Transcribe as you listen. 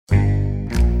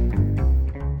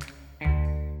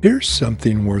Here's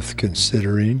something worth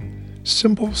considering.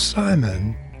 Simple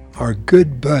Simon, our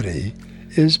good buddy,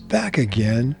 is back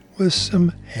again with some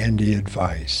handy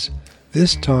advice.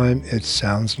 This time it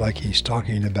sounds like he's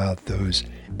talking about those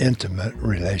intimate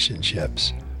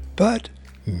relationships. But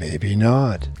maybe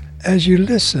not. As you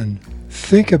listen,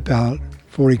 think about,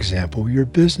 for example, your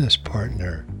business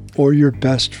partner or your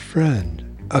best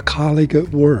friend, a colleague at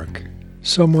work,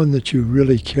 someone that you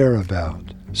really care about,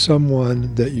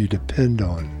 someone that you depend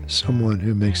on, someone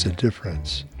who makes a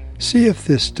difference. See if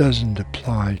this doesn't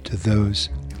apply to those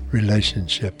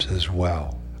relationships as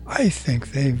well. I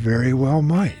think they very well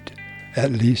might.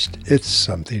 At least it's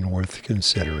something worth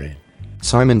considering.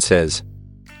 Simon says,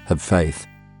 have faith.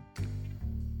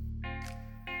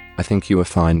 I think you are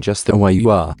fine just the way you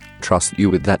are. Trust you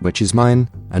with that which is mine,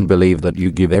 and believe that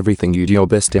you give everything you do your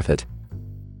best effort.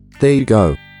 There you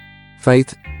go.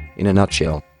 Faith, in a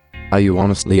nutshell. Are you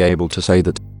honestly able to say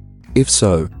that? If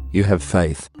so, you have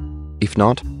faith. If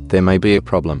not, there may be a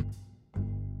problem.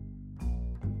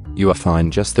 You are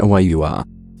fine just the way you are.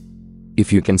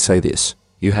 If you can say this,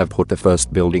 you have put the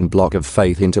first building block of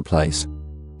faith into place.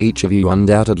 Each of you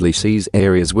undoubtedly sees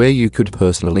areas where you could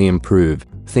personally improve,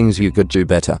 things you could do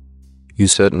better. You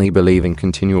certainly believe in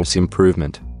continuous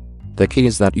improvement. The key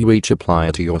is that you each apply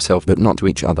it to yourself but not to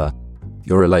each other.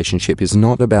 Your relationship is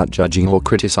not about judging or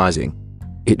criticizing.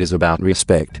 It is about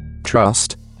respect,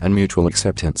 trust, and mutual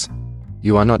acceptance.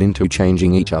 You are not into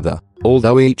changing each other,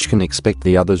 although each can expect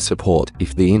the other's support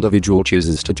if the individual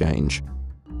chooses to change.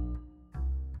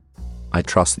 I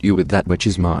trust you with that which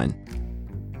is mine.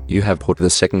 You have put the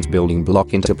second building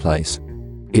block into place.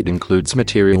 It includes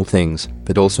material things,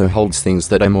 but also holds things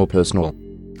that are more personal.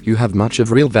 You have much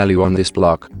of real value on this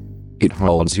block. It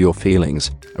holds your feelings,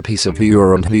 a piece of who you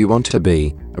are and who you want to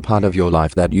be, a part of your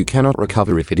life that you cannot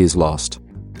recover if it is lost.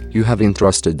 You have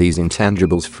entrusted these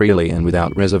intangibles freely and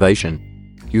without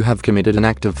reservation. You have committed an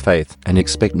act of faith and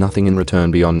expect nothing in return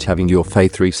beyond having your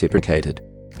faith reciprocated.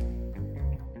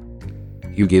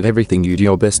 You give everything you do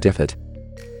your best effort.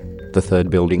 The third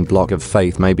building block of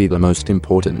faith may be the most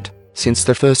important, since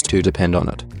the first two depend on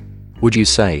it. Would you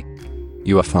say,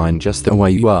 you are fine just the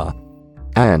way you are,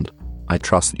 and I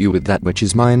trust you with that which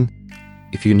is mine,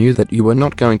 if you knew that you were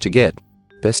not going to get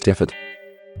best effort?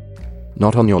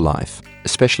 Not on your life,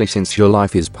 especially since your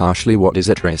life is partially what is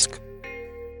at risk.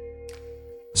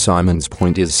 Simon's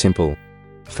point is simple.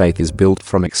 Faith is built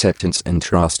from acceptance and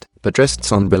trust, but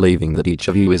rests on believing that each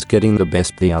of you is getting the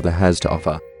best the other has to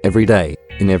offer, every day,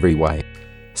 in every way.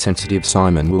 Sensitive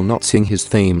Simon will not sing his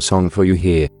theme song for you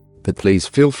here, but please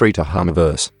feel free to hum a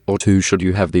verse or two should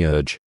you have the urge.